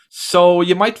So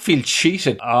you might feel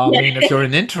cheated. I mean, if you're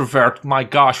an introvert, my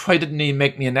gosh, why didn't he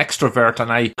make me an extrovert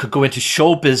and I could go into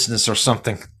show business or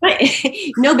something? Right.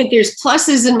 No, but there's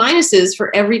pluses and minuses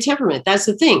for every temperament. That's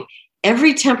the thing.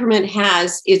 Every temperament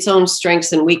has its own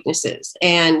strengths and weaknesses.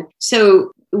 And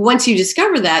so once you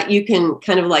discover that, you can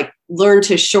kind of like learn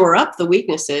to shore up the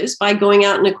weaknesses by going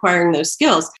out and acquiring those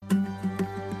skills.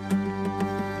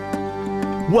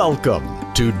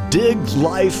 Welcome to Dig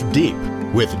Life Deep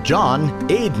with John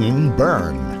Aidan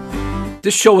Byrne.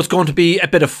 This show is going to be a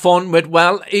bit of fun with,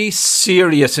 well, a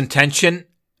serious intention,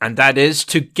 and that is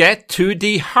to get to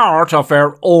the heart of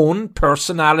our own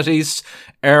personalities,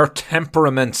 our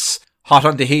temperaments. Hot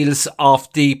on the heels of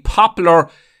the popular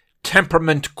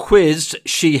temperament quiz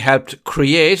she helped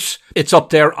create. It's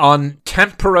up there on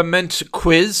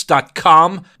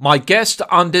temperamentquiz.com. My guest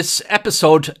on this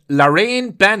episode,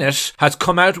 Lorraine Bennett, has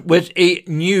come out with a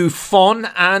new fun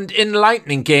and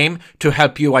enlightening game to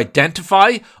help you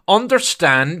identify,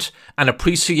 understand and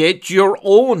appreciate your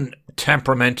own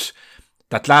temperament.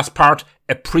 That last part,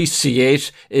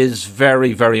 appreciate, is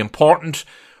very, very important.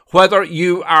 Whether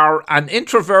you are an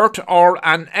introvert or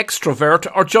an extrovert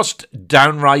or just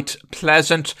downright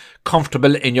pleasant,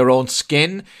 comfortable in your own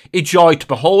skin, a joy to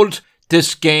behold,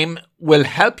 this game will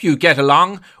help you get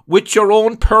along with your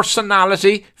own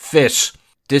personality fit.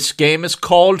 This game is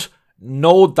called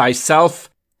Know Thyself,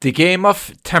 the Game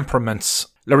of Temperaments.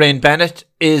 Lorraine Bennett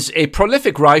is a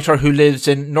prolific writer who lives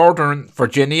in Northern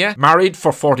Virginia, married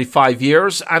for 45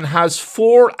 years and has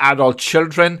 4 adult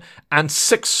children and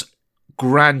 6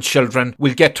 grandchildren.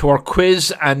 We'll get to our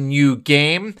quiz and new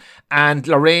game, and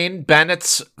Lorraine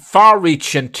Bennett's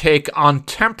far-reaching take on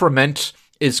temperament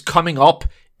is coming up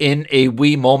in a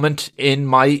wee moment in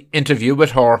my interview with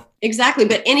her. Exactly,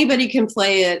 but anybody can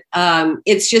play it.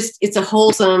 It's a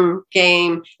wholesome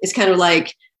game. It's kind of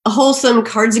like a wholesome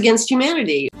Cards Against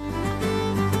Humanity.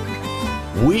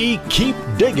 We keep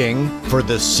digging for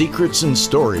the secrets and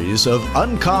stories of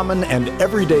uncommon and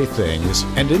everyday things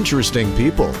and interesting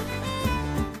people.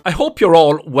 I hope you're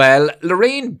all well.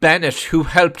 Lorraine Bennett, who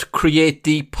helped create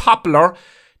the popular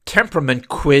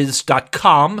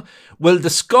temperamentquiz.com, will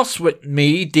discuss with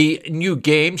me the new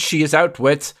game she is out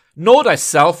with, Know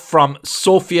Thyself, from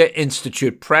Sophia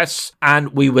Institute Press,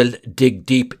 and we will dig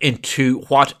deep into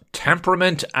what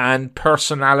temperament and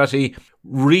personality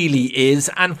really is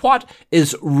and what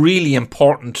is really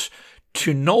important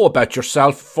to know about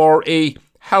yourself for a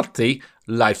healthy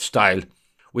lifestyle.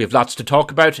 We have lots to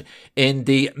talk about in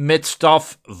the midst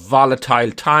of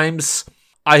volatile times.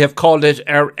 I have called it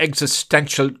our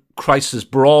existential crisis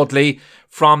broadly,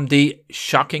 from the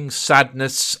shocking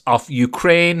sadness of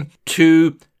Ukraine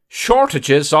to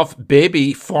shortages of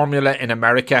baby formula in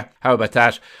America. How about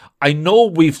that? I know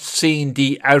we've seen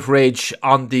the outrage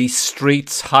on the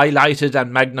streets highlighted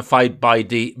and magnified by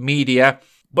the media,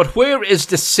 but where is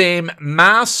the same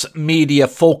mass media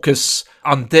focus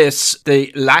on this,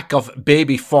 the lack of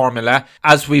baby formula,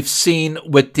 as we've seen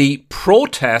with the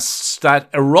protests that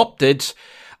erupted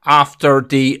after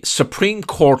the Supreme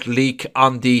Court leak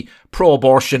on the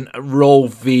pro-abortion Roe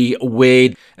v.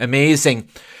 Wade? Amazing.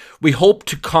 We hope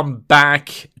to come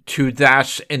back to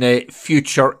that in a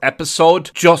future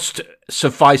episode. Just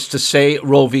suffice to say,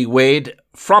 Roe v. Wade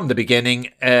from the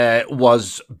beginning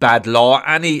was bad law.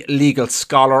 Any legal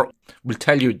scholar will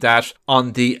tell you that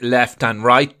on the left and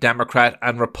right, Democrat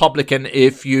and Republican.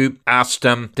 If you ask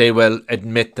them, they will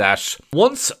admit that.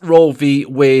 Once Roe v.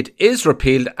 Wade is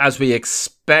repealed, as we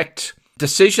expect,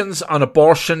 decisions on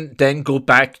abortion then go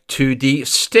back to the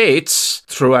states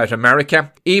throughout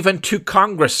America, even to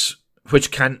Congress,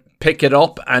 which can pick it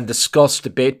up and discuss,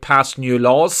 debate, pass new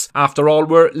laws. After all,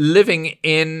 we're living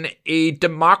in a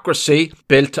democracy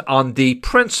built on the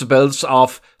principles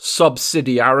of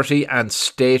subsidiarity and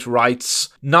state rights,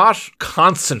 not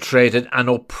concentrated and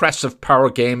oppressive power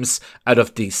games out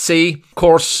of DC. Of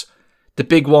course, the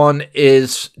big one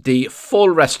is the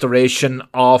full restoration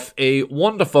of a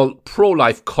wonderful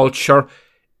pro-life culture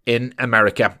in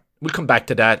America. We'll come back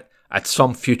to that at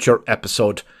some future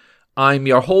episode. I'm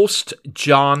your host,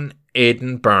 John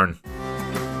Aidan Byrne.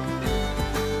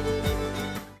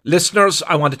 Listeners,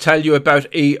 I want to tell you about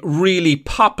a really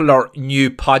popular new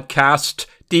podcast,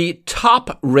 the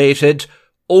top-rated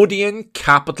Odeon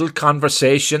Capital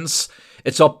Conversations.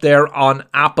 It's up there on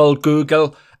Apple,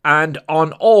 Google, and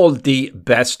on all the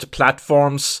best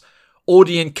platforms.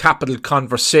 Odeon Capital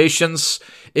Conversations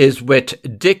is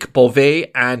with Dick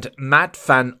Bovey and Matt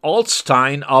Van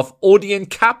Alstyne of Odeon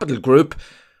Capital Group.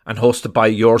 and hosted by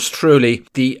yours truly.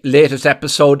 The latest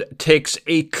episode takes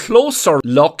a closer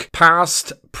look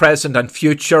past, present and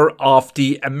future of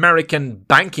the American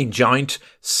banking giant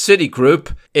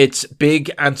Citigroup, its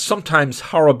big and sometimes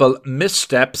horrible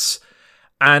missteps,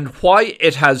 and why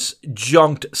it has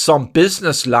junked some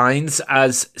business lines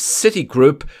as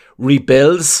Citigroup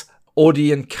rebuilds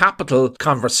Odeon Capital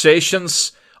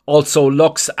conversations. Also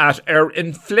looks at our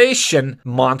inflation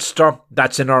monster.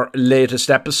 That's in our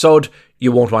latest episode.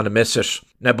 You won't want to miss it.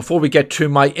 Now, before we get to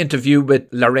my interview with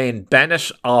Lorraine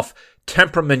Bennett of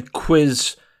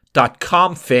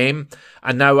temperamentquiz.com fame,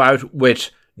 and now out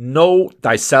with Know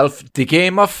Thyself, the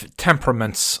Game of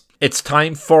Temperaments. It's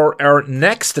time for our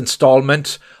next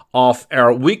installment of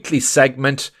our weekly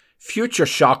segment, Future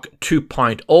Shock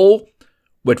 2.0,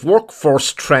 with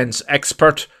workforce trends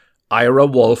expert Ira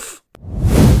Wolfe.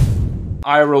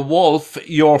 Ira Wolfe,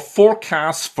 your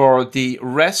forecast for the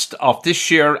rest of this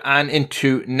year and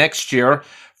into next year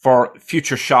for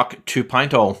Future Shock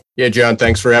 2.0. Yeah, John,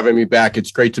 thanks for having me back.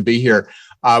 It's great to be here.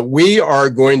 We are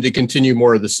going to continue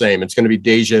more of the same. It's going to be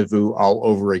deja vu all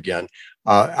over again.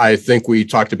 I think we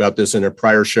talked about this in a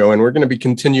prior show, and we're going to be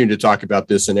continuing to talk about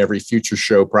this in every future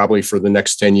show, probably for the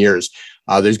next 10 years.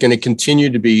 There's going to continue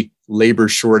to be labor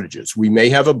shortages. We may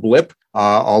have a blip,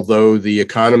 although the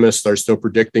economists are still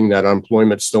predicting that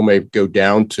unemployment still may go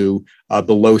down to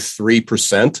below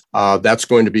 3%. That's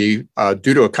going to be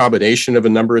due to a combination of a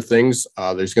number of things.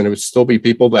 There's going to still be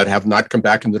people that have not come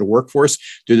back into the workforce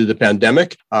due to the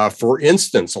pandemic. For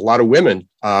instance, a lot of women,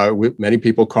 many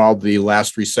people called the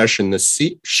last recession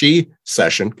the she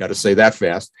session. Got to say that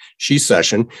fast. She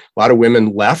session. A lot of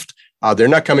women left. They're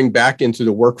not coming back into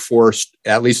the workforce,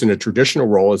 at least in a traditional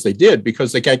role, as they did,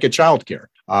 because they can't get childcare.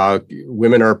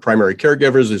 Women are primary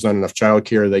caregivers. There's not enough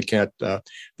childcare.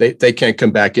 They can't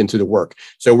come back into the work.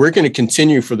 So we're going to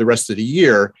continue for the rest of the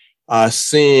year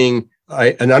seeing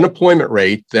an unemployment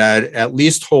rate that at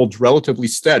least holds relatively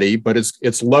steady, but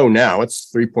it's low now.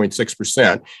 It's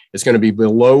 3.6%. It's going to be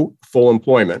below full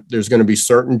employment. There's going to be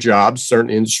certain jobs, certain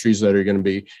industries that are going to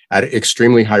be at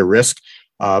extremely high risk.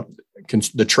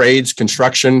 The trades,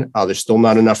 construction, there's still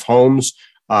not enough homes.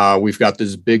 We've got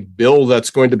this big bill that's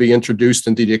going to be introduced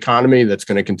into the economy that's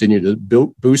going to continue to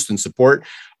boost and support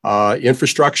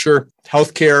infrastructure,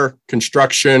 healthcare,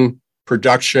 construction,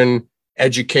 production,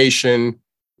 education.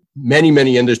 Many,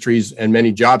 many industries and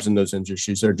many jobs in those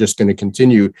industries are just going to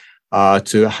continue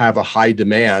to have a high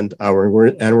demand, and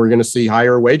we're going to see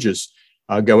higher wages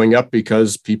going up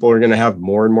because people are going to have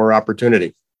more and more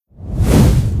opportunity.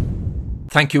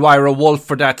 Thank you, Ira Wolfe,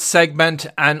 for that segment,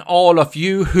 and all of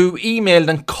you who emailed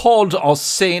and called us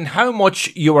saying how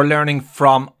much you are learning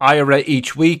from Ira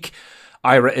each week.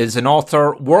 Ira is an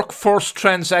author, workforce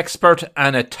trends expert,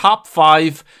 and a top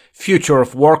 5 future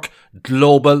of work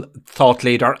global thought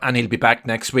leader, and he'll be back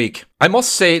next week. I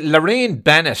must say, Lorraine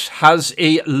Bennett has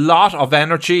a lot of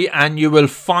energy, and you will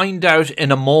find out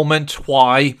in a moment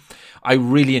why. I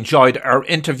really enjoyed our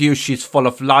interview. She's full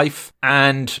of life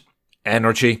and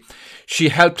energy. She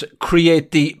helped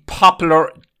create the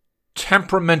popular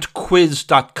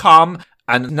temperamentquiz.com,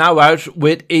 and now out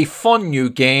with a fun new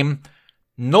game,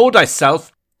 Know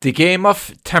Thyself, the Game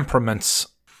of Temperaments.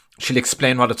 She'll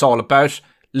explain what it's all about.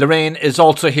 Lorraine is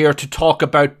also here to talk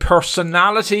about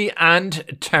personality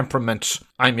and temperament.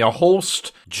 I'm your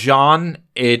host, John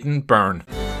Aidan Byrne.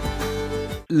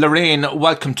 Lorraine,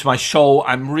 welcome to my show.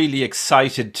 I'm really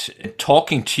excited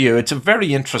talking to you. It's a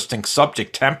very interesting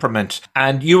subject, temperament.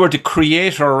 And you are the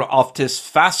creator of this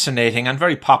fascinating and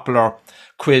very popular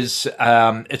quiz.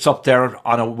 It's up there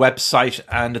on a website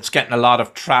and it's getting a lot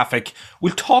of traffic.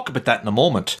 We'll talk about that in a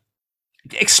moment.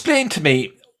 Explain to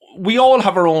me, we all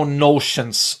have our own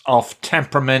notions of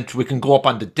temperament. We can go up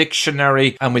on the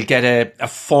dictionary and we'll get a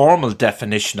formal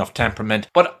definition of temperament.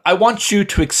 But I want you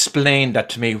to explain that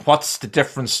to me. What's the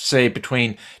difference, say,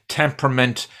 between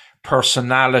temperament,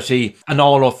 personality, and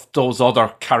all of those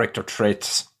other character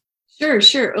traits?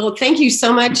 Sure. Well, thank you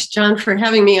so much, John, for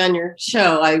having me on your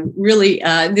show. I really,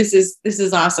 this is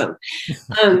awesome.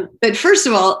 But first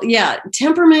of all,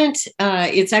 temperament,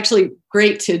 it's actually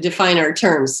great to define our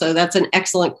terms. So that's an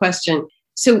excellent question.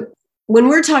 So when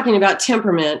we're talking about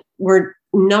temperament, we're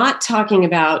not talking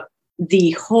about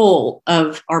the whole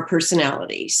of our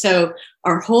personality. So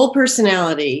our whole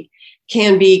personality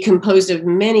can be composed of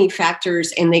many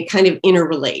factors and they kind of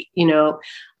interrelate,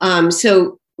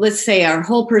 So let's say our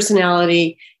whole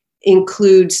personality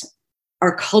includes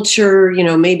our culture,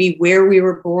 maybe where we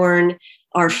were born,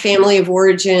 our family of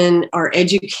origin, our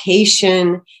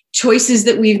education, choices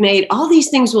that we've made. All these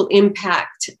things will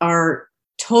impact our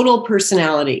total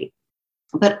personality.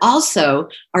 but also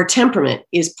our temperament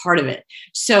is part of it.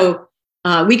 So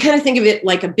we kind of think of it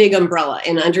like a big umbrella,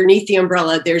 and underneath the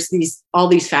umbrella, there's all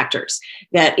these factors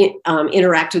that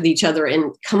interact with each other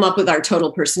and come up with our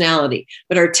total personality.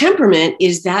 But our temperament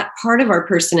is that part of our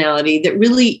personality that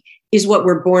really is what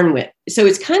we're born with. So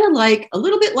it's kind of like a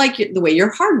little bit like the way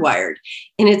you're hardwired,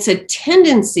 and it's a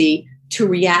tendency to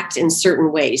react in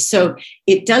certain ways. So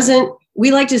it doesn't,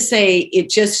 we like to say it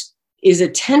just is a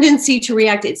tendency to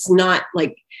react. It's not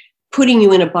like putting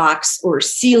you in a box or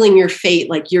sealing your fate,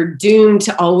 like you're doomed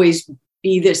to always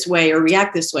be this way or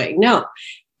react this way. No,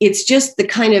 it's just the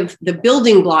kind of the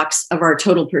building blocks of our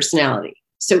total personality.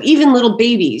 So even little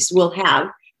babies will have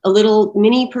a little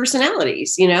mini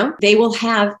personalities, they will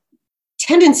have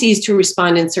tendencies to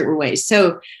respond in certain ways.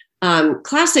 So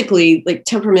classically, like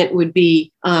temperament would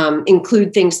be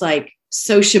include things like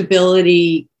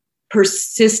sociability,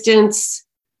 persistence,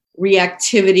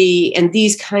 reactivity, and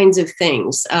these kinds of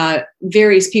things.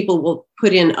 Various people will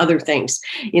put in other things,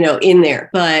 in there.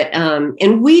 But,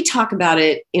 and we talk about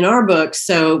it in our books.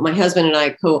 So my husband and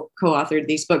I co-authored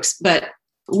these books, but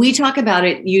we talk about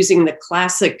it using the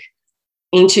classic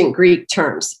ancient Greek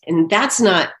terms. And that's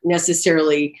not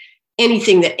necessarily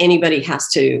anything that anybody has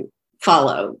to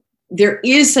follow. There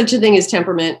is such a thing as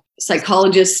temperament.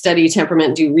 Psychologists study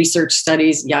temperament, do research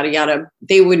studies, yada, yada.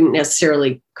 They wouldn't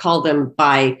necessarily call them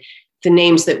by the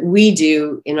names that we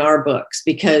do in our books,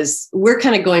 because we're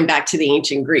kind of going back to the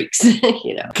ancient Greeks,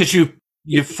 Because you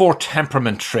have 4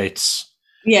 temperament traits.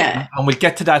 Yeah. And we'll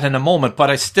get to that in a moment, but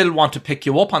I still want to pick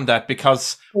you up on that,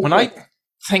 because when I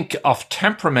think of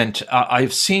temperament,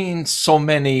 I've seen so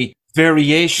many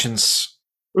variations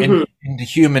in the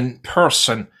human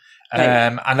person. Right.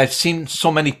 And I've seen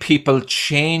so many people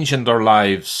change in their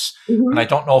lives. And I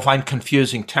don't know if I'm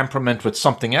confusing temperament with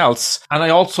something else. And I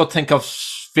also think of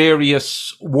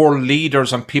various world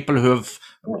leaders and people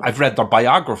I've read their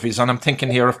biographies, and I'm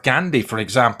thinking here of Gandhi, for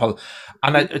example.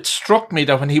 And it struck me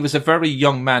that when he was a very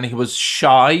young man, he was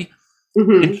shy,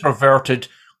 introverted,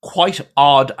 quite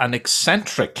odd and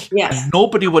eccentric. Yes. And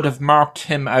nobody would have marked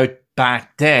him out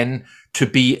back then to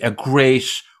be a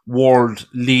great world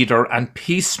leader and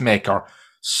peacemaker.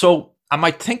 So am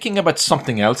I thinking about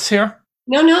something else here?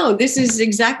 No, this is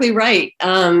exactly right.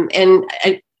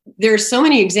 There are so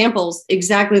many examples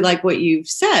exactly like what you've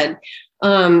said.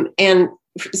 And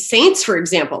saints, for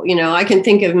example, I can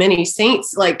think of many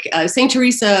saints, like Saint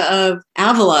Teresa of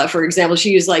Avila, for example.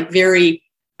 She was like very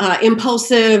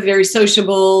impulsive, very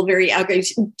sociable, very outgoing.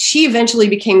 She eventually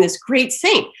became this great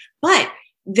saint. But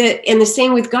the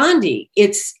same with Gandhi.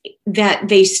 It's that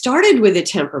they started with a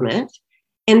temperament,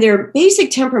 and their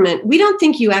basic temperament, we don't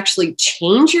think you actually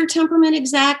change your temperament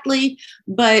exactly,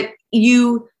 but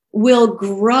you will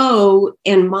grow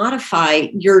and modify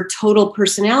your total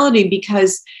personality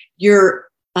because you're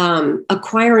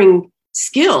acquiring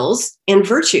skills and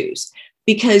virtues,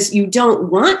 because you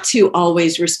don't want to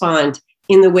always respond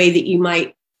in the way that you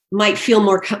might feel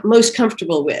most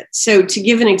comfortable with. So to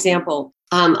give an example,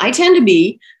 I tend to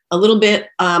be a little bit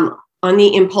on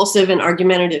the impulsive and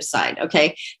argumentative side.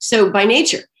 Okay. So by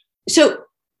nature. So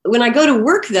when I go to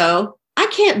work, though, I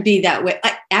can't be that way.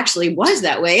 I actually was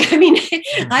that way. I mean,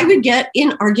 I would get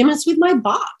in arguments with my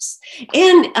boss.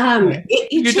 And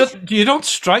you don't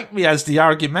strike me as the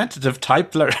argumentative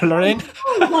type, Lorraine.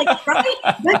 Right?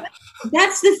 But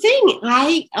that's the thing.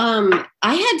 I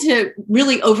had to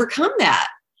really overcome that.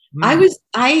 I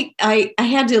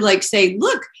had to say,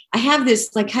 look, I have this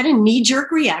kind of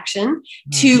knee-jerk reaction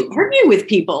to argue with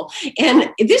people. And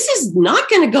this is not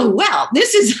going to go well.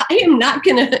 I am not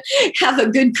going to have a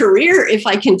good career if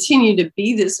I continue to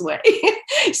be this way.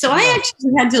 So I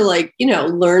actually had to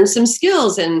learn some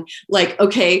skills and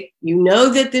okay,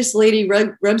 that this lady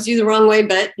rubs you the wrong way,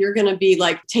 but you're going to be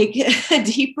take a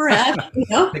deep breath,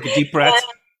 Take a deep breath.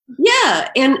 Yeah.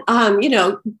 And,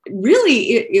 really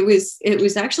it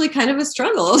was actually kind of a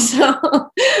struggle.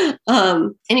 So,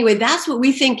 anyway, that's what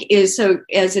we think is, so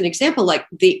as an example,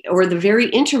 the very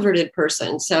introverted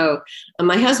person. So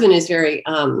my husband is very,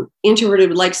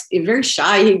 introverted, very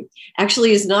shy. He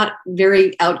actually is not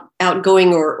very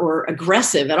outgoing or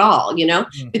aggressive at all,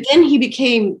 but then he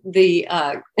became the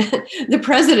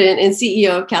president and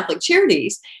CEO of Catholic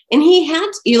Charities. And he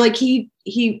had,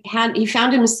 he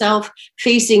found himself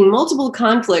facing multiple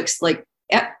conflicts,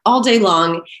 all day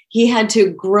long. He had to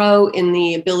grow in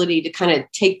the ability to kind of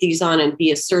take these on and be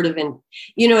assertive, and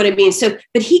you know what I mean? So,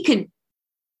 but he could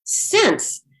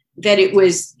sense that it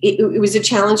was a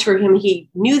challenge for him. He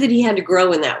knew that he had to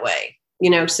grow in that way,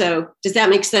 so does that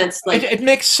make sense? It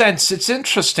makes sense. It's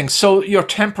interesting. So your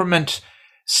temperament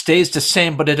stays the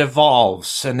same, but it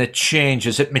evolves and it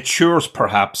changes, it matures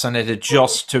perhaps, and it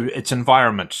adjusts to its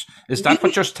environment. Is that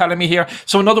what you're telling me here?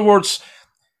 So in other words,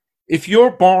 if you're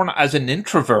born as an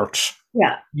introvert,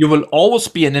 you will always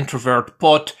be an introvert,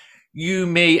 but you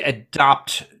may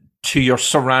adapt to your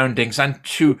surroundings, and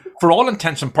for all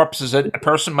intents and purposes, a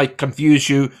person might confuse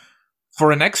you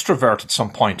for an extrovert at some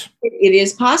point. It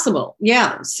is possible.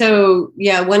 Yeah. So,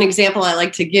 one example I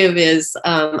like to give is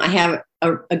I have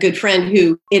a good friend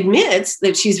who admits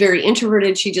that she's very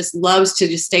introverted. She just loves to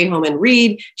just stay home and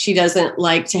read. She doesn't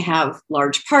like to have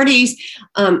large parties.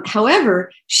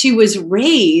 However, she was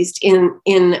raised in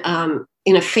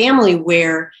a family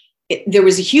where there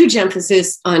was a huge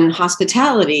emphasis on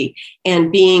hospitality and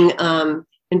being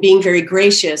very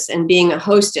gracious and being a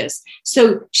hostess.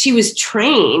 So she was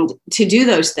trained to do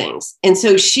those things. And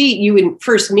so you would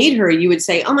first meet her, you would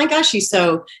say, oh my gosh, she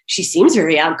seems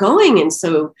very outgoing and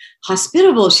so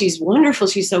hospitable. She's wonderful.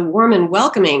 She's so warm and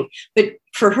welcoming. But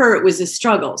for her, it was a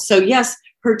struggle. So yes,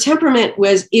 her temperament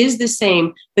is the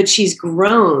same, but she's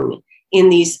grown in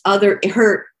these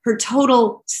her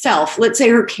total self, let's say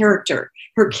her character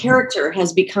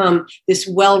has become this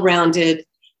well-rounded,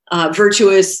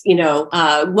 virtuous,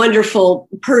 wonderful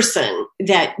person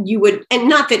that you would, and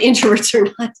not that introverts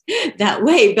are not that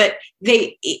way, but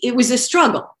it was a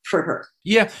struggle for her.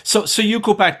 Yeah. So you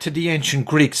go back to the ancient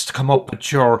Greeks to come up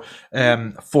with your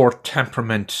 4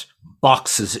 temperament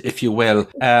boxes, if you will.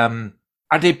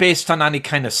 Are they based on any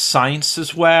kind of science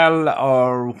as well,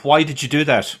 or why did you do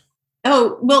that?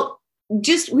 Oh, well,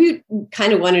 we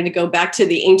kind of wanted to go back to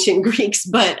the ancient Greeks,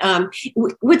 but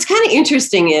what's kind of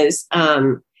interesting is,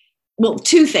 2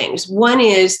 things. One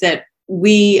is that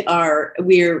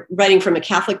we're writing from a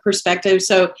Catholic perspective.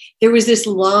 So there was this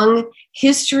long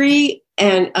history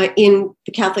and in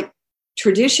the Catholic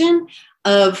tradition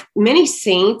of many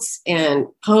saints and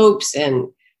popes and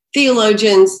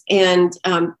theologians and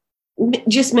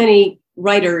just many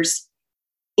writers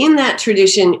in that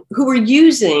tradition who were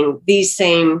using these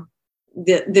same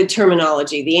the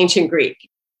terminology, the ancient Greek.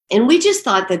 And we just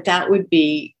thought that would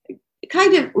be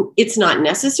kind of, it's not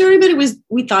necessary, but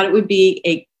we thought it would be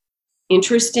a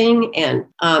interesting and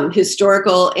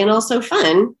historical and also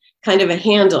fun kind of a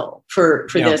handle for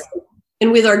this.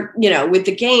 And with our, with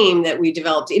the game that we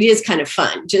developed, it is kind of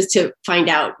fun just to find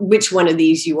out which one of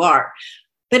these you are.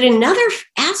 But another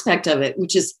aspect of it,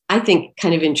 which is, I think,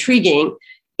 kind of intriguing,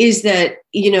 is that,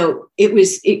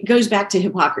 it goes back to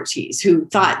Hippocrates, who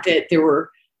thought that there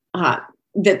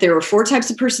were 4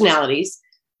 types of personalities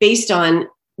based on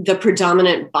the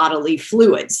predominant bodily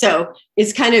fluid. So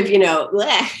it's kind of,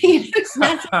 it's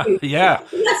not something,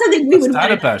 that's something we would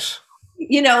that about.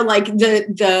 Like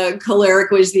the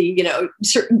choleric was the,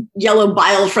 certain yellow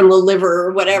bile from the liver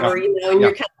or whatever, and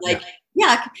you're kind of like,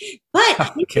 yuck.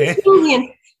 But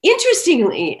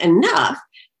interestingly enough,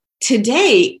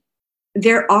 today,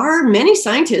 there are many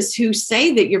scientists who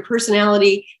say that your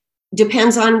personality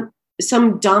depends on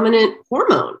some dominant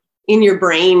hormone in your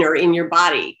brain or in your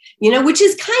body, which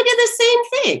is kind of the same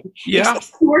thing. Yeah.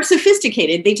 It's more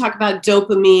sophisticated. They talk about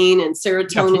dopamine and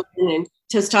serotonin and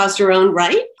testosterone,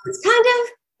 right? It's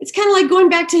kind of like going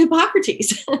back to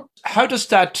Hippocrates. How does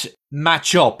that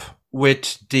match up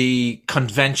with the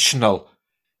conventional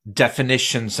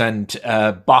definitions and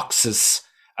boxes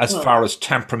as far as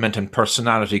temperament and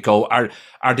personality go? Are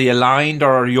they aligned,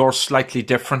 or are yours slightly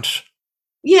different?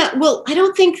 Yeah, well, I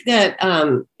don't think that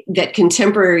that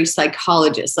contemporary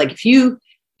psychologists, like if you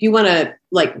want to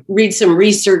read some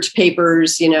research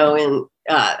papers,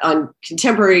 on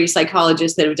contemporary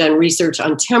psychologists that have done research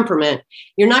on temperament,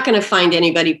 you're not going to find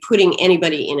anybody putting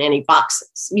anybody in any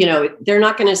boxes. They're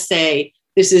not going to say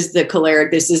this is the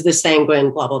choleric, this is the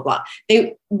sanguine, blah blah blah.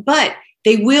 But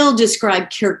they will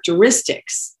describe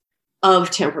characteristics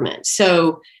of temperament.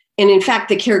 So, and in fact,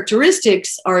 the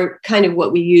characteristics are kind of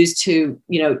what we use to,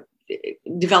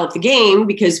 develop the game,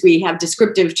 because we have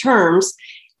descriptive terms.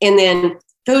 And then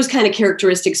those kind of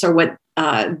characteristics are what,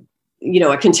 a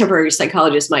contemporary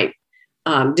psychologist might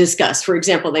discuss. For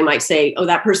example, they might say, oh,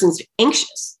 that person's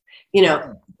anxious.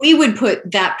 We would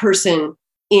put that person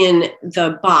in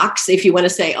the box, if you want to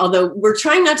say, although we're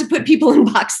trying not to put people in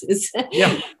boxes,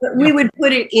 but we would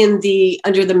put it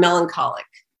under the melancholic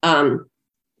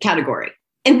category.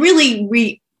 And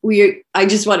really, I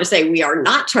just want to say we are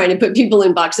not trying to put people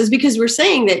in boxes, because we're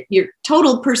saying that your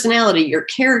total personality, your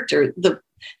character, the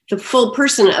full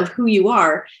person of who you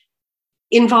are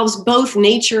involves both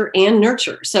nature and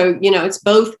nurture. So, it's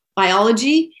both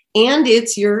biology and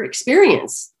it's your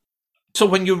experience. So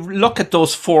when you look at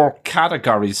those 4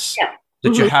 categories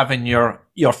that you have in your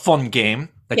fun game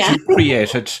that you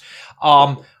created,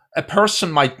 a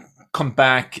person might come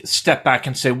back, step back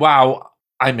and say, wow,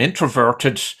 I'm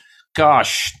introverted.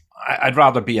 Gosh, I'd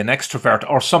rather be an extrovert.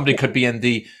 Or somebody could be in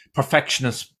the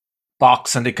perfectionist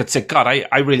box and they could say, God,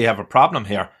 I really have a problem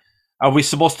here. Are we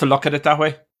supposed to look at it that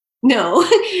way? No,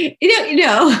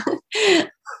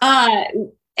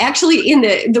 actually, in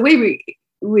the way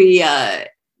we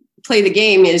play the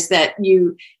game is that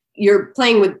you're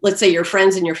playing with, let's say, your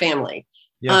friends and your family,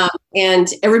 and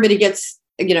everybody gets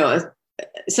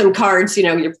some cards.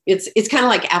 It's kind of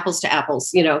like apples to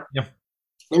apples,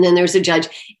 and then there's a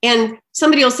judge, and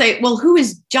somebody will say, well, who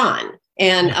is John?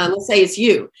 And let's say it's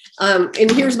you, and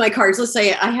here's my cards. Let's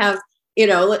say I have,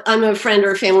 I'm a friend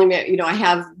or a family member, I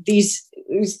have these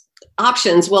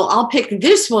options. Well, I'll pick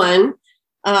this one,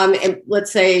 and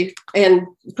let's say, and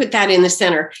put that in the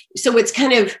center. So it's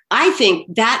kind of, I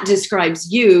think that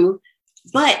describes you.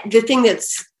 But the thing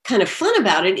that's kind of fun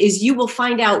about it is you will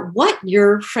find out what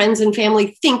your friends and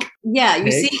family think. Yeah,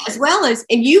 you see, as well as,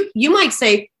 and you might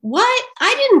say, what?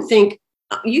 I didn't think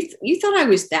you thought I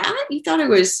was that? You thought I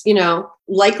was,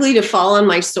 likely to fall on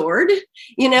my sword,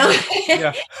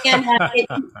 Yeah. And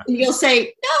you'll say,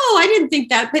 no, I didn't think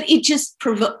that, but it just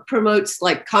promotes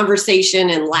like conversation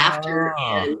and laughter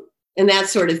and that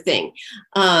sort of thing.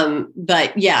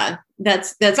 But yeah,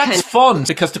 that's kind of fun,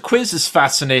 because the quiz is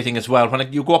fascinating as well.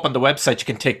 When you go up on the website, you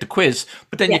can take the quiz,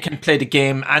 but then you can play the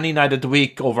game any night of the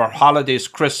week over holidays,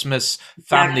 Christmas,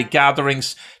 family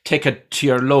gatherings, take it to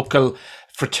your local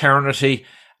fraternity.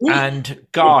 And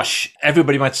gosh,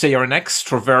 everybody might say you're an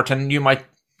extrovert and you might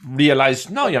realize,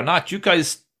 no, you're not. You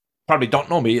guys probably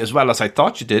don't know me as well as I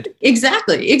thought you did.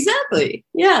 Exactly.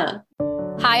 Yeah.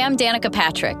 Hi, I'm Danica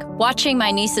Patrick. Watching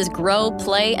my nieces grow,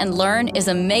 play, and learn is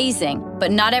amazing, but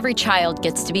not every child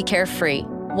gets to be carefree.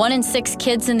 1 in 6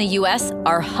 kids in the U.S.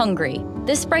 are hungry.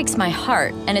 This breaks my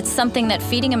heart, and it's something that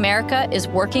Feeding America is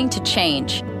working to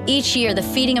change. Each year, the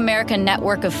Feeding America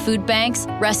network of food banks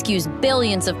rescues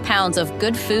billions of pounds of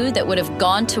good food that would have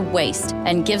gone to waste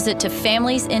and gives it to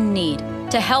families in need.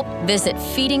 To help, visit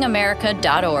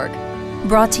feedingamerica.org.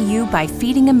 Brought to you by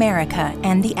Feeding America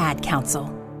and the Ad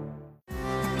Council.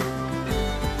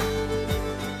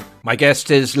 My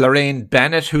guest is Lorraine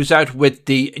Bennett, who's out with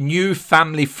the new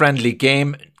family-friendly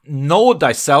game, Know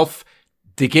Thyself,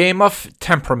 the Game of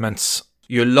Temperaments.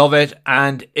 You love it,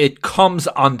 and it comes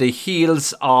on the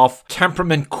heels of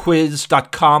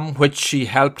temperamentquiz.com, which she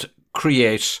helped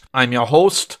create. I'm your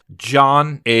host,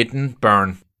 John Aidan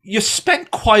Byrne. You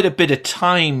spent quite a bit of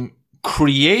time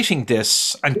creating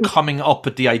this and coming up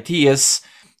with the ideas,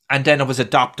 and then it was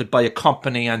adopted by a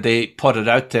company and they put it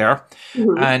out there.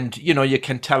 Mm-hmm. And, you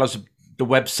can tell us the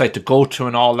website to go to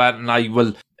and all that, and I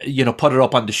will, put it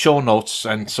up on the show notes.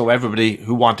 And so everybody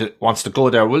who wants to go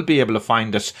there will be able to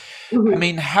find it. Mm-hmm. I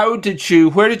mean,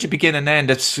 where did you begin and end?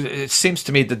 It seems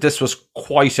to me that this was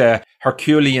quite a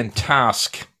Herculean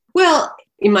task. Well,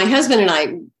 my husband and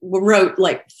I wrote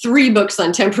like 3 books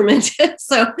on temperament.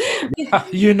 So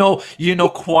you know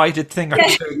quite a thing or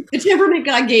two. The temperament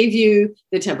God gave you,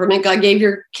 the temperament God gave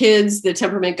your kids, the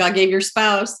temperament God gave your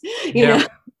spouse, you know.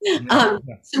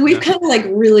 So we've kind of like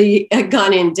really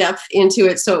gone in depth into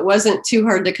it. So it wasn't too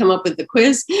hard to come up with the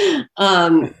quiz.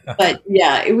 But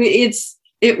yeah, it's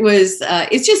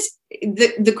just,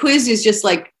 the quiz is just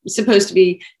like supposed to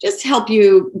be just help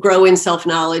you grow in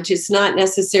self-knowledge. It's not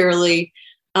necessarily,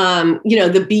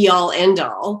 the be all end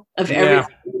all of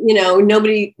everything. We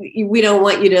don't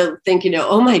want you to think,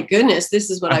 oh my goodness, this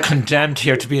is what I'm condemned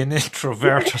here to be an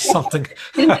introvert or something.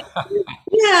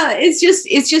 Yeah,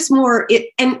 it's just more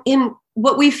and in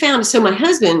what we found. So my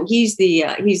husband, he's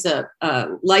a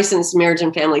licensed marriage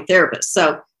and family therapist.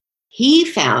 So he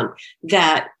found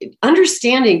that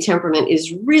understanding temperament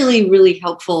is really, really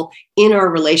helpful in our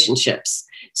relationships.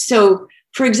 So,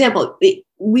 for example,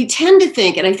 we tend to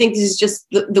think, and I think this is just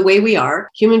the way we are,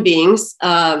 human beings,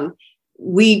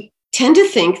 we tend to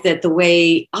think that the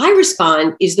way I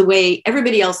respond is the way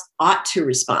everybody else ought to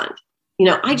respond.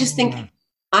 I just think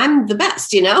I'm the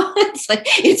best, it's like,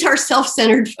 it's our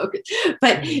self-centered focus.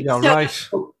 But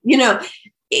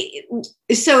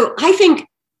so I think,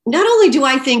 not only do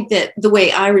I think that the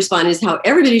way I respond is how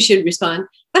everybody should respond,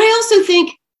 but I also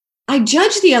think I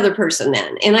judge the other person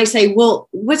then. And I say, well,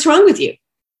 what's wrong with you?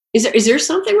 Is there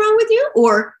something wrong with you?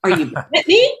 Or are you mad at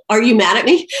me? Are you mad at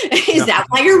me? Is that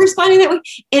why you're responding that way?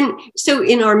 And so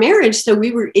in our marriage,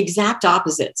 we were exact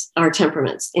opposites, our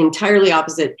temperaments, entirely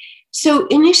opposite. So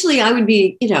initially I would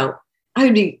be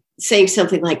saying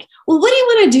something like, well, what do you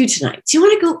want to do tonight? Do you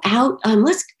want to go out?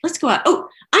 Let's go out. Oh,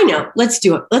 I know. Let's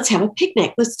do it. Let's have a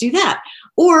picnic. Let's do that.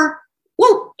 Or,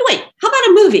 well, wait, how about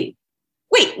a movie?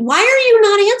 Wait, why are you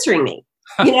not answering me?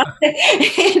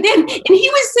 And he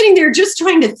was sitting there just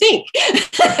trying to think,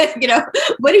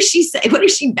 what is she saying? What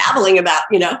is she babbling about?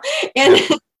 And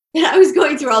and I was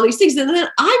going through all these things, and then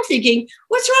I'm thinking,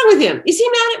 what's wrong with him? Is he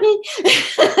mad at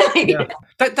me? Yeah.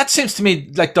 That seems to me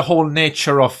like the whole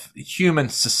nature of human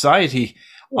society.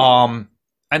 And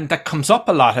that comes up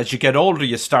a lot as you get older.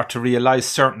 You start to realize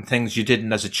certain things you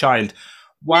didn't as a child.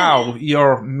 Wow,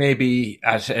 you're maybe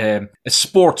at a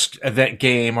sports event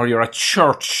game, or you're at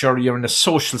church, or you're in a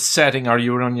social setting, or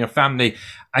you're in your family,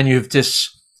 and you've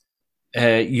this,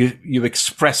 you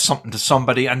express something to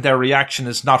somebody, and their reaction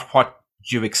is not what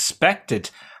you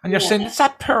expected, and you're saying, is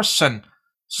that person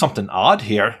something odd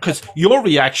here? Because your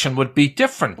reaction would be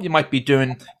different. You might be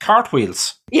doing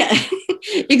cartwheels. Yeah,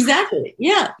 exactly.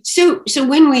 Yeah. So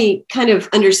when we kind of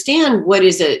understand what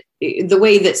is the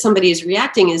way that somebody is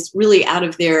reacting is really out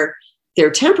of their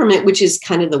temperament, which is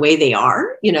kind of the way they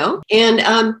are, and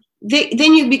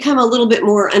then you become a little bit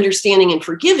more understanding and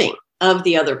forgiving of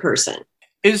the other person.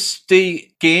 Is the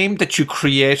game that you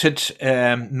created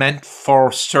meant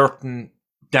for certain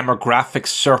demographics,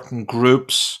 certain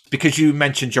groups? Because you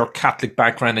mentioned your Catholic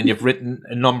background and you've written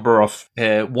a number of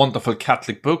wonderful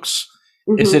Catholic books.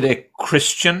 Mm-hmm. Is it a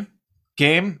Christian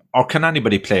game, or can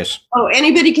anybody play it? Oh,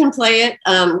 anybody can play it.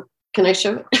 Can I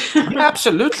show it?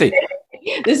 Absolutely.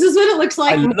 This is what it looks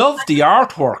like. I love the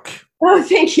artwork. Oh,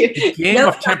 thank you. The game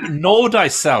of temperament. Know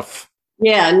thyself.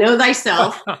 Yeah, know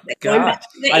thyself. God,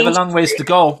 I have a long ways to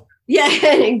go. Yeah,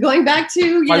 and going back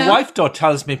to my wife though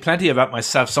tells me plenty about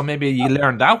myself, so maybe you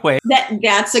learn that way.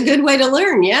 That's a good way to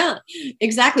learn. Yeah,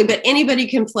 exactly. But anybody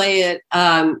can play it.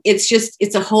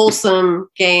 It's a wholesome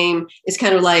game. It's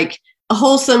kind of like a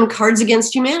wholesome Cards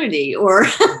Against Humanity, or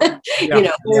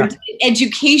or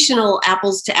educational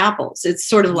apples to apples. It's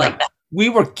sort of like that. We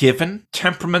were given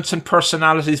temperaments and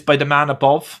personalities by the man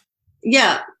above.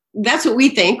 Yeah. That's what we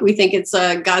think. We think it's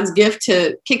God's gift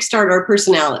to kickstart our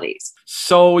personalities.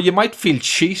 So you might feel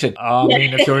cheated. I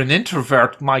mean, if you're an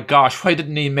introvert, my gosh, why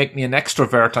didn't he make me an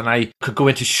extrovert and I could go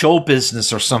into show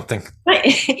business or something?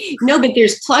 No, but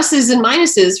there's pluses and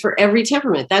minuses for every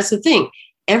temperament. That's the thing.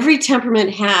 Every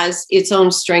temperament has its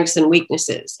own strengths and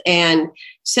weaknesses. And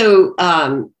so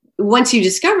once you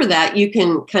discover that, you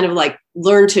can kind of like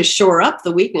learn to shore up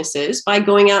the weaknesses by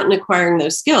going out and acquiring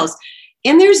those skills.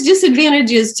 And there's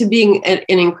disadvantages to being an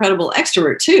incredible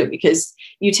extrovert too, because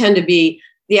the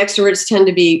extroverts tend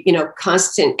to be,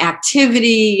 constant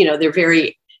activity, they're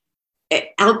very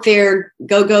out there,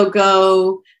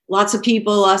 go, lots of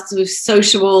people, lots of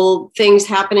social things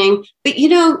happening. But,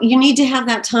 you need to have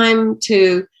that time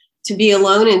to be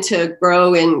alone and to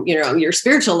grow in, your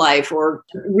spiritual life, or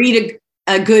read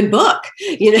a good book,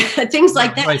 things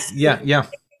like that. Right. Yeah.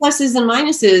 Pluses and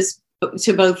minuses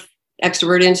to both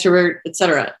extrovert, introvert,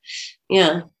 etc.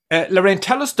 Yeah. Lorraine,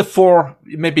 tell us the four.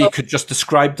 Maybe you could just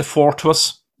describe the four to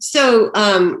us. So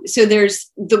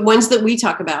there's the ones that we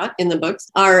talk about in the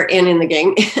books and in the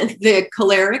game: the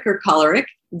choleric or choleric,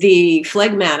 the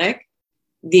phlegmatic,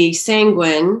 the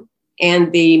sanguine,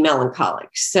 and the melancholic.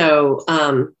 So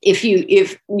if you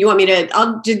want me to,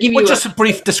 I'll just give you just a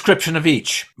brief description of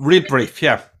each. Real brief,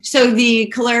 yeah. So the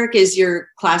choleric is your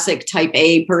classic type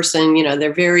A person.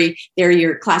 They're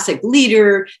your classic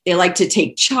leader. They like to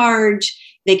take charge.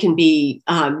 They can be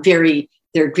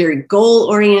they're very goal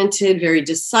oriented, very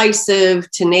decisive,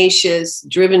 tenacious,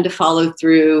 driven to follow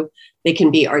through. They can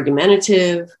be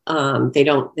argumentative. They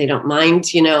don't mind,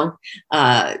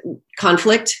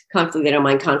 conflict. They don't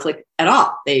mind conflict at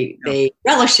all. They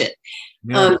relish it.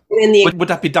 Yeah. Would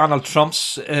that be Donald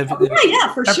Trump's for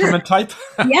temperament sure. type?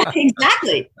 Yeah,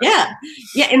 exactly. Yeah.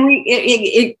 And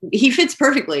he fits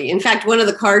perfectly. In fact, one of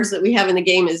the cards that we have in the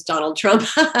game is Donald Trump.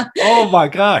 Oh my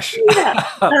gosh. Yeah.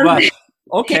 Well,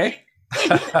 okay.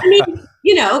 I mean,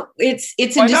 it's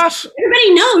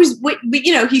everybody knows what,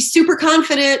 he's super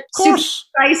confident, super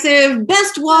decisive,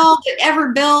 best wall that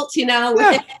ever built, et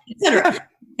cetera.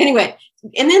 Anyway.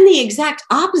 And then the exact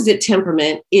opposite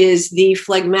temperament is the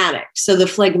phlegmatic. So the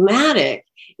phlegmatic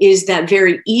is that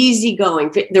very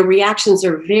easygoing. The reactions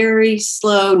are very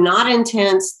slow, not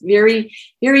intense, very,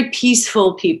 very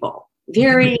peaceful people.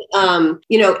 Very,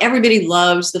 everybody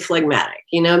loves the phlegmatic,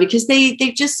 because they're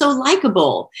just so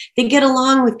likable. They get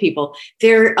along with people.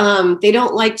 They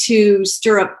don't like to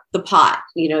stir up the pot.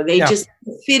 They just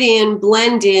fit in,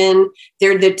 blend in.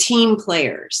 They're the team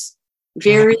players.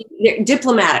 They're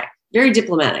diplomatic. Very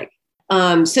diplomatic.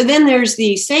 So then there's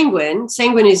the sanguine.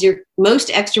 Sanguine is your most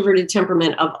extroverted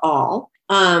temperament of all.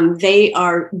 They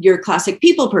are your classic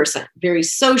people person, very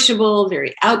sociable,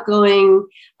 very outgoing,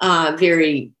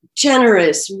 very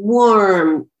generous,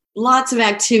 warm, lots of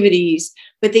activities,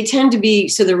 but they tend to be,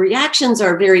 so the reactions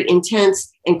are very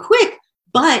intense and quick,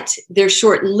 but they're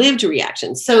short-lived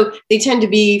reactions. So they tend to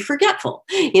be forgetful.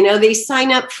 They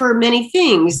sign up for many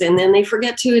things and then they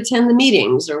forget to attend the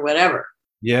meetings or whatever.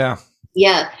 Yeah.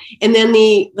 Yeah. And then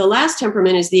the last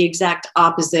temperament is the exact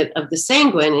opposite of the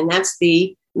sanguine, and that's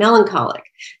the melancholic.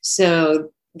 So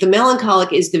the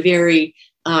melancholic is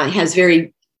has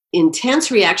very intense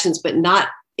reactions, but not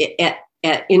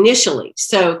at initially.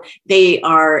 So they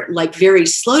are like very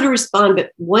slow to respond,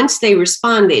 but once they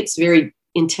respond, it's very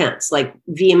intense, like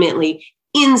vehemently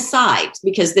inside,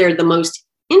 because they're the most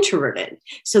introverted.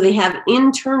 So they have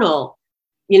internal,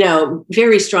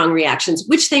 very strong reactions,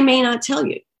 which they may not tell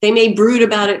you. They may brood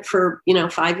about it for,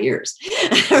 5 years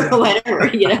or whatever,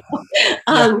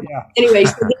 Anyway,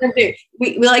 so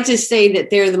we like to say that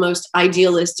they're the most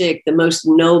idealistic, the most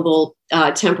noble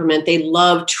temperament. They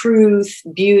love truth,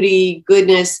 beauty,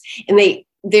 goodness. And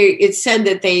it's said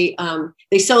that they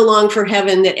so long for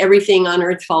heaven that everything on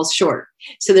earth falls short.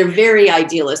 So they're very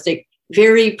idealistic,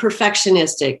 very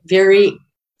perfectionistic, very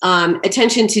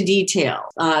attention to detail.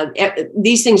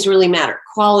 These things really matter.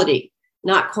 Quality,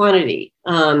 not quantity.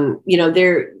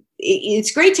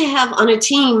 It's great to have on a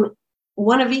team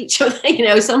one of each.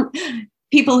 Some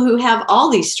people who have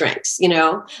all these strengths.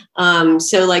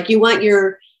 So like you want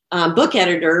your book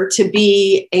editor to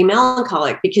be a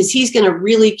melancholic, because he's going to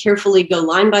really carefully go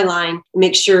line by line,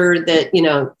 make sure that,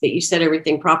 that you said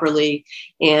everything properly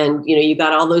and, you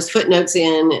got all those footnotes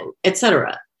in, et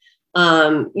cetera.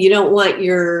 You don't want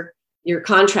your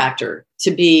contractor to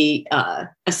be a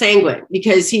sanguine,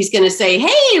 because he's going to say, hey,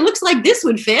 it looks like this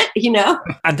would fit,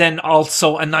 And then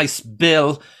also a nice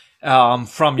bill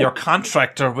from your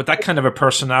contractor with that kind of a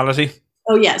personality.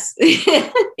 Oh, yes,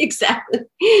 exactly.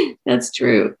 That's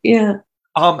true. Yeah.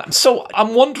 So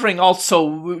I'm wondering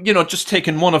also, just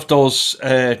taking one of those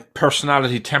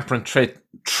personality temperament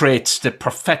traits, the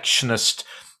perfectionist,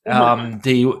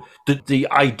 the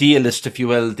idealist, if you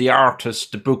will, the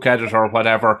artist, the book editor,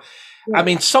 whatever. Yeah. I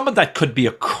mean, some of that could be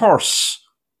a curse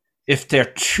if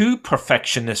they're too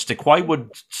perfectionistic. Why would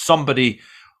somebody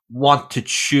want to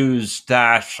choose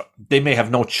that? They may have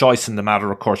no choice in the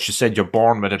matter, of course. You said you're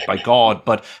born with it by God,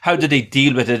 but how do they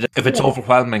deal with it if it's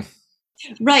overwhelming?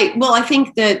 Right. Well, I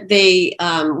think that they,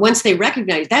 once they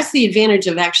recognize, that's the advantage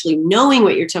of actually knowing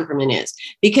what your temperament is.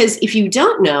 Because if you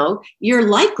don't know, you're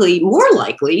more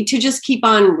likely to just keep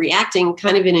on reacting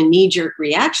kind of in a knee-jerk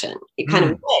reaction kind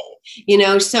of way.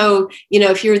 So,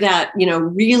 if you're that,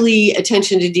 really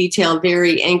attention to detail,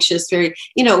 very anxious, very,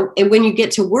 and when you get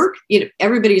to work,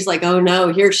 everybody's like, oh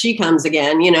no, here she comes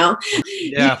again,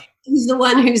 Yeah. He's the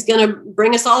one who's going to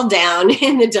bring us all down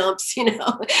in the dumps, and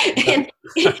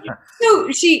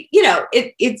so she,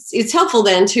 it's helpful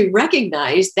then to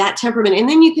recognize that temperament. And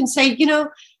then you can say,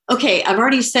 okay, I've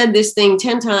already said this thing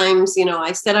 10 times.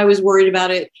 I said I was worried about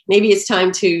it. Maybe it's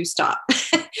time to stop.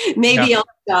 Maybe I'll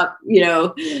stop,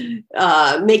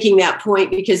 making that point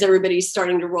because everybody's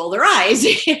starting to roll their eyes.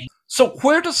 So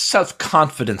where does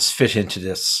self-confidence fit into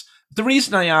this? The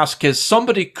reason I ask is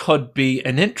somebody could be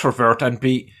an introvert and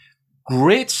be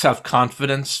great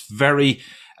self-confidence, very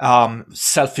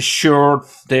self-assured.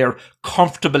 They're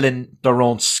comfortable in their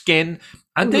own skin,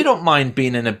 and they don't mind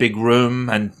being in a big room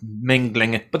and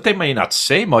mingling it, but they may not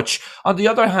say much. On the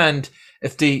other hand,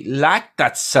 if they lack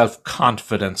that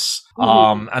self-confidence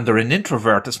and they're an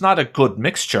introvert, it's not a good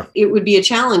mixture. It would be a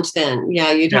challenge then.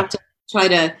 Yeah, you'd have to try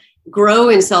to grow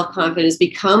in self-confidence,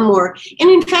 become more. And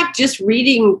in fact, just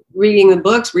reading the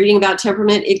books, reading about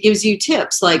temperament, it gives you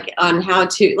tips like on how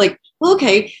to, like, well,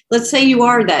 okay, let's say you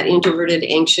are that introverted,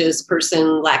 anxious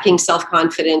person lacking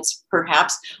self-confidence,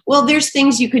 perhaps. Well, there's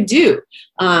things you could do.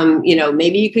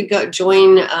 Maybe you could go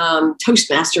join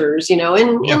Toastmasters,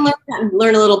 and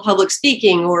learn a little public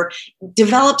speaking, or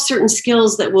develop certain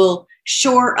skills that will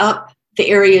shore up the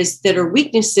areas that are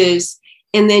weaknesses.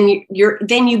 And then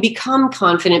you become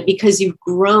confident because you've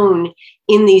grown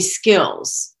in these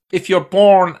skills. If you're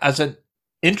born as an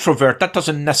introvert, that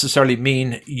doesn't necessarily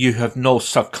mean you have no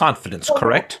self-confidence,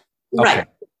 correct? Right. Okay.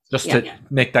 Just to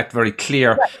make that very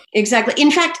clear. Right. Exactly.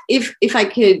 In fact, if I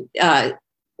could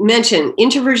mention,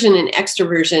 introversion and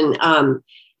extroversion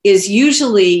is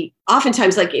usually,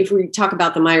 oftentimes, like if we talk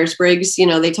about the Myers-Briggs,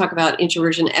 they talk about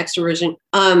introversion, extroversion.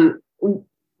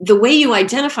 The way you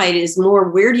identify it is more,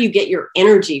 where do you get your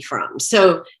energy from?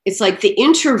 So it's like the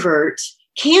introvert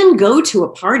can go to a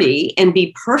party and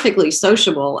be perfectly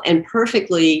sociable and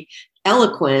perfectly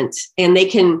eloquent, and they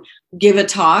can give a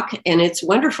talk and it's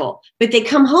wonderful, but they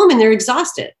come home and they're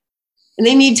exhausted and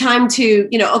they need time to,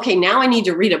 okay, now I need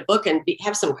to read a book and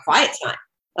have some quiet time.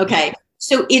 Okay.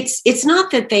 So it's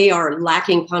not that they are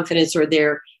lacking confidence or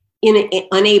they're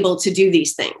unable to do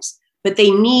these things, but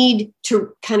they need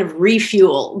to kind of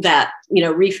refuel that,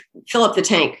 fill up the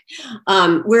tank.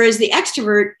 Whereas the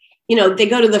extrovert, they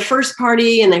go to the first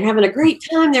party and they're having a great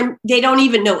time. They don't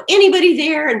even know anybody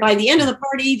there. And by the end of the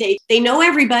party, they know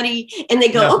everybody and they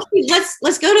go, okay,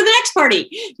 let's go to the next party.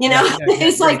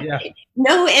 It's like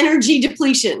no energy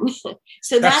depletion.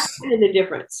 So that's kind of the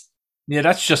difference. Yeah,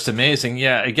 that's just amazing.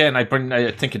 Yeah, again, I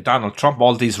think of Donald Trump,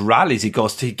 all these rallies he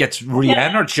goes to, he gets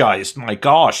re-energized. My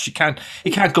gosh, he can't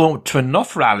go to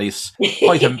enough rallies.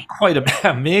 Quite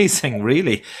amazing,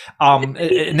 really. An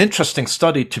interesting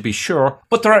study to be sure.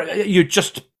 But you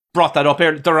just brought that up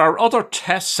here. There are other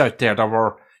tests out there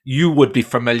that you would be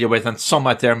familiar with, and some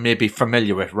out there may be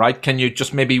familiar with, right? Can you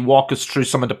just maybe walk us through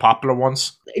some of the popular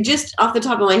ones? Just off the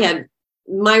top of my head,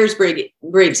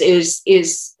 Myers-Briggs is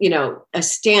a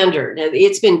standard.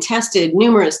 It's been tested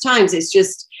numerous times.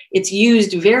 It's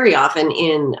used very often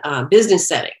in business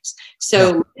settings.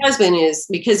 So my husband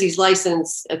because he's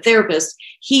licensed a therapist,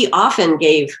 he often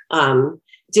gave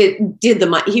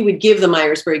he would give the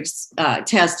Myers-Briggs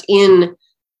test in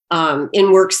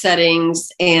work settings,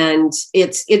 and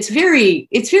it's very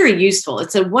useful.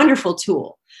 It's a wonderful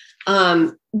tool,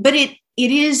 but it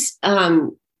is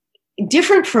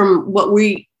different from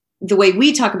the way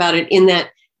we talk about it, in that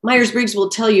Myers-Briggs will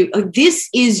tell you, oh, this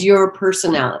is your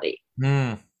personality.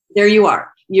 There you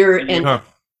are. You're an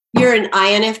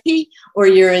INFP, or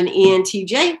you're an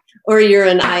ENTJ, or you're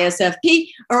an ISFP,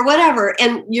 or whatever.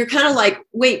 And you're kind of like,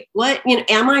 wait, what?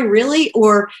 Am I really?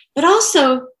 But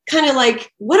also kind of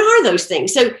like, what are those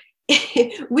things? So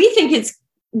we think it's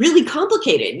really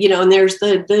complicated, and there's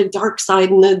the dark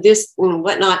side and the this and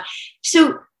whatnot.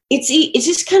 So it's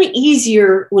just kind of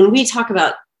easier when we talk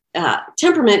about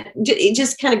temperament. It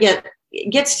just kind of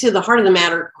gets to the heart of the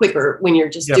matter quicker when you're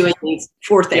just doing these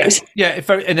 4 things. Yeah,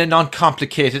 in a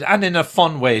non-complicated and in a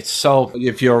fun way. So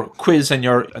if your quiz and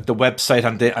the website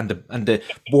and the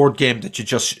board game that you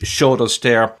just showed us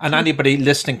there, and anybody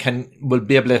listening will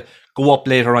be able to go up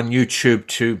later on YouTube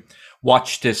to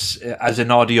watch this as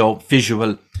an audio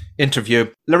visual interview.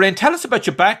 Lorraine, tell us about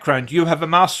your background. You have a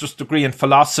master's degree in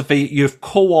philosophy. You've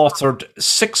co-authored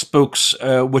 6 books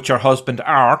with your husband,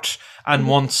 Art, and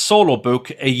 1 solo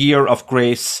book, A Year of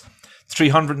Grace,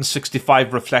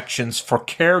 365 Reflections for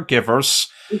Caregivers.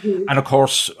 Mm-hmm. And of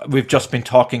course, we've just been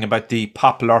talking about the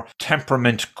popular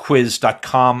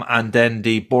temperamentquiz.com and then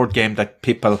the board game that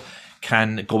people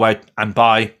can go out and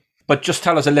buy. But just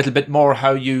tell us a little bit more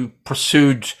how you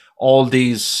pursued all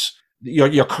these,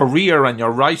 your career and your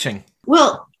writing.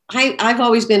 Well, I've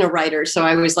always been a writer. So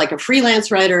I was like a freelance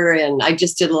writer, and I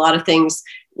just did a lot of things,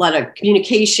 a lot of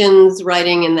communications,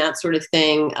 writing, and that sort of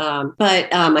thing. But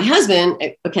my husband,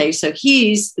 so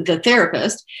he's the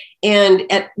therapist.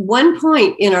 And at one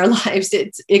point in our lives,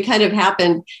 it kind of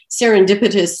happened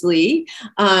serendipitously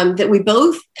that we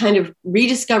both kind of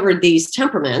rediscovered these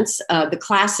temperaments, the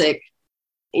classic,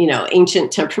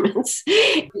 ancient temperaments.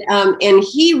 And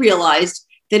he realized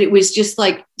that it was just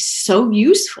like so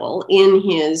useful in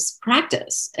his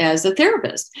practice as a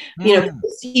therapist.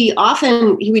 He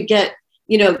would get,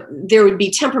 there would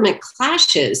be temperament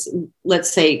clashes.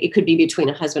 Let's say it could be between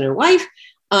a husband and wife,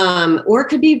 or it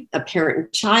could be a parent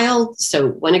and child. So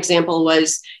one example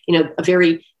was, a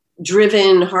very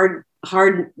driven,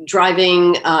 hard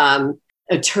driving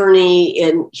attorney,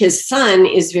 and his son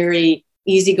is very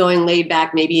easygoing, laid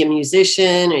back, maybe a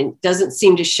musician, and doesn't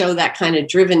seem to show that kind of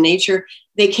driven nature.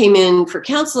 They came in for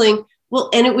counseling.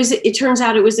 Well, and it turns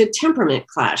out it was a temperament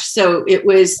clash. So it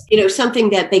was,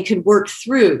 something that they could work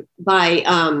through by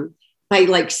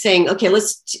like saying, okay,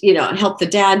 let's, help the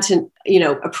dad to,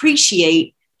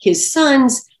 appreciate his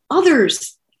son's other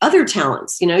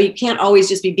talents. You can't always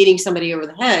just be beating somebody over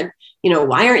the head.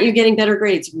 Why aren't you getting better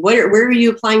grades? Where are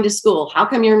you applying to school? How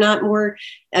come you're not more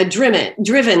driven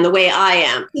the way I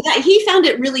am? He found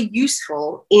it really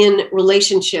useful in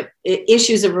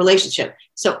issues of relationship.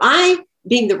 So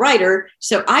being the writer,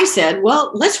 so I said,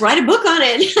 well, let's write a book on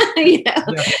it.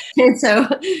 And so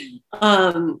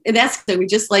so we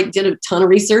just did a ton of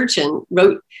research and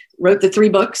wrote the 3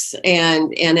 books,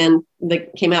 and then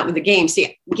came out with the game.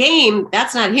 See, game,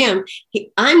 that's not him.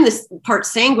 I'm this part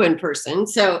sanguine person.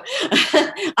 So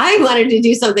I wanted to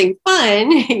do something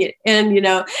fun, and,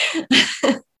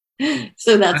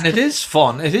 so that's. And it is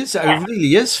fun. It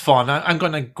really is fun. I'm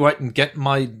going to go out and get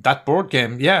that board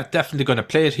game. Yeah, definitely going to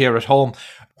play it here at home.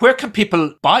 Where can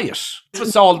people buy it?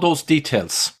 What's all those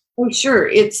details? Oh, sure.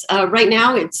 It's right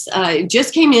now. It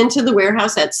just came into the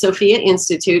warehouse at Sophia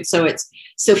Institute. So it's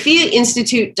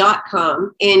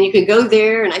sophiainstitute.com, and you can go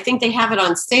there. And I think they have it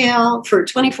on sale for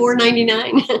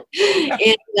 $24.99.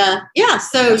 And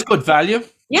so that's good value.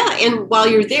 Yeah, and while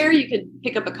you're there, you could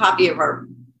pick up a copy of our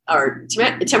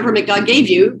Temperament God Gave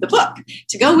You, the book,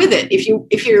 to go with it. If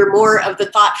you're more of the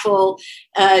thoughtful,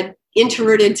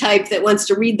 introverted type that wants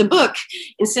to read the book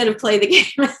instead of play the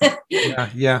game.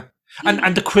 Yeah.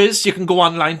 And the quiz, you can go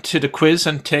online to the quiz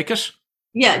and take it?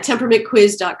 Yeah,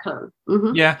 temperamentquiz.com.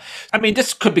 Mm-hmm. Yeah. I mean,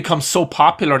 this could become so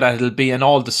popular that it'll be in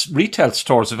all the retail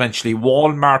stores eventually.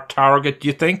 Walmart, Target, do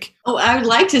you think? Oh, I would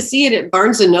like to see it at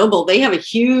Barnes & Noble. They have a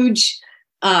huge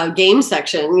game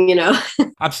section,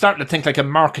 I'm starting to think like a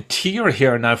marketeer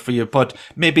here now for you, but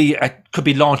maybe it could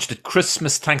be launched at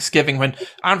Christmas, Thanksgiving,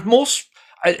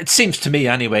 it seems to me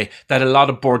anyway, that a lot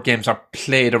of board games are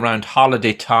played around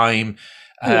holiday time,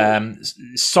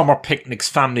 summer picnics,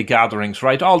 family gatherings,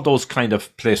 right? All those kind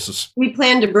of places. We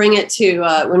plan to bring it to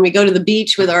when we go to the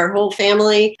beach with our whole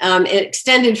family,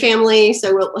 extended family.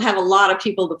 So we'll have a lot of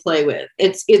people to play with.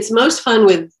 It's most fun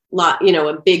with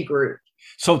a big group.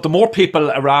 So the more people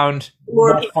around,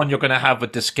 more fun you're going to have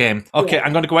with this game. Okay, yeah.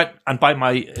 I'm going to go out and buy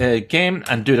my game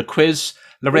and do the quiz.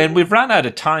 Lorraine, we've ran out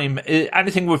of time.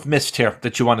 Anything we've missed here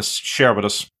that you want to share with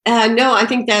us? No, I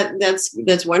think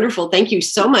that's wonderful. Thank you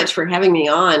so much for having me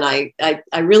on. I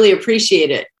really appreciate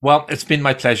it. Well, it's been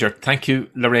my pleasure. Thank you,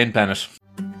 Lorraine Bennett.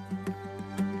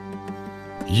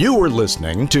 You were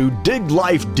listening to Dig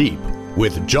Life Deep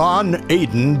with John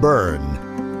Aidan Byrne.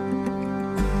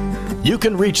 You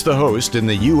can reach the host in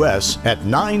the U.S. at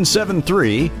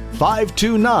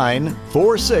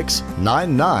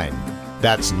 973-529-4699.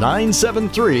 That's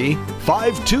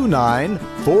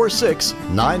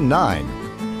 973-529-4699.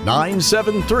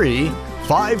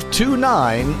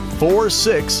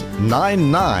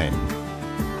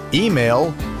 973-529-4699.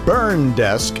 Email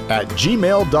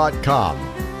byrnedesk@gmail.com.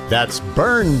 That's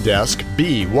byrnedesk,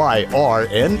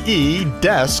 B-Y-R-N-E,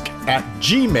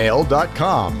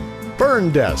 desk@gmail.com.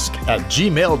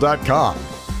 byrnedesk@gmail.com.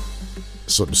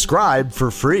 Subscribe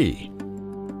for free.